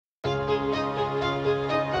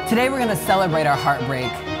Today we're gonna celebrate our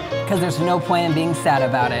heartbreak, because there's no point in being sad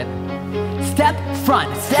about it. Step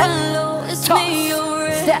front, step, toss,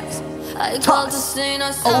 steps, toss,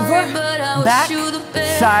 over, back,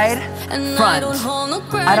 side, front.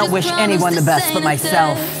 I don't wish anyone the best but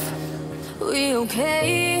myself. We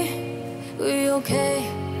okay, we okay.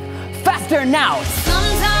 Faster now.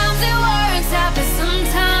 Sometimes it works out, but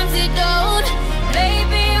sometimes it don't.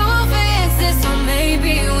 Maybe we'll fix this, or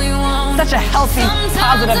maybe we won't. Such a healthy,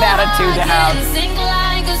 positive attitude to have. Sink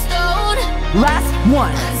like a stone. Last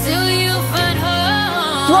one. Till you find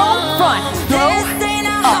home. Throw front, throw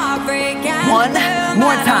up. One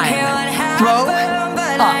more time. Throw up.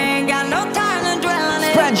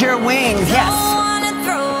 Spread your wings, yes.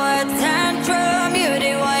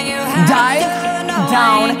 Dive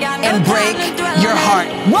down and break your heart.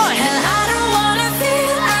 One.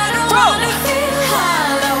 Throw.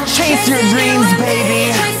 Chase your dreams,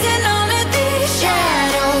 baby.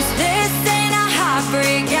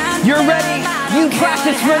 You're ready. You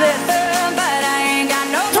practice for this.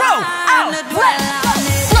 Throw out. Let go.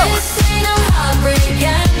 Throw.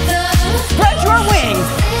 Spread your wings.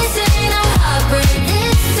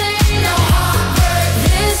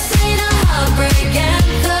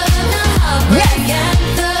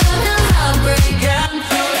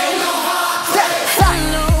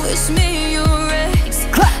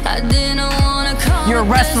 You're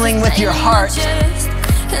wrestling with your heart.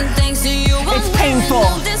 It's painful,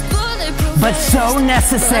 but so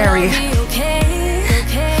necessary.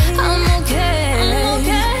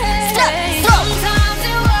 Step, throw.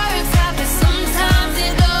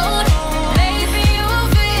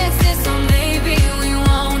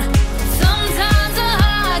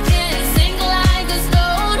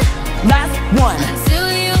 Last one.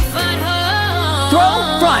 Throw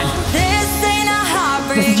front.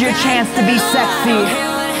 This is your chance to be sexy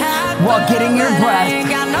while getting your breath.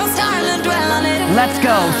 Let's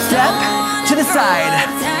go. Step to the side.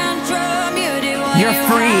 You're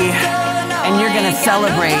free, and you're gonna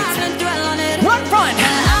celebrate. Run front.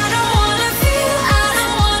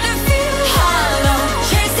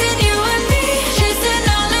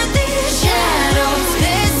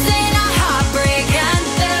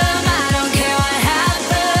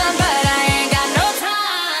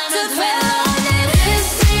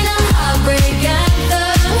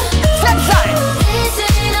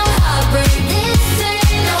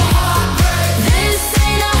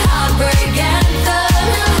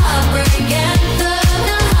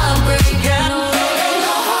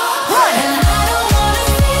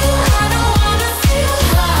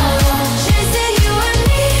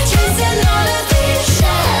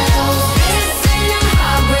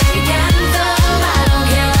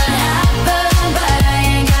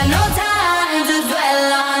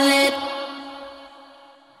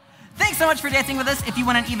 So much for dancing with us. If you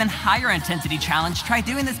want an even higher intensity challenge, try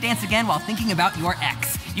doing this dance again while thinking about your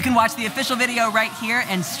ex. You can watch the official video right here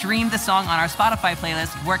and stream the song on our Spotify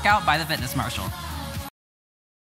playlist, Workout by The Fitness Marshall.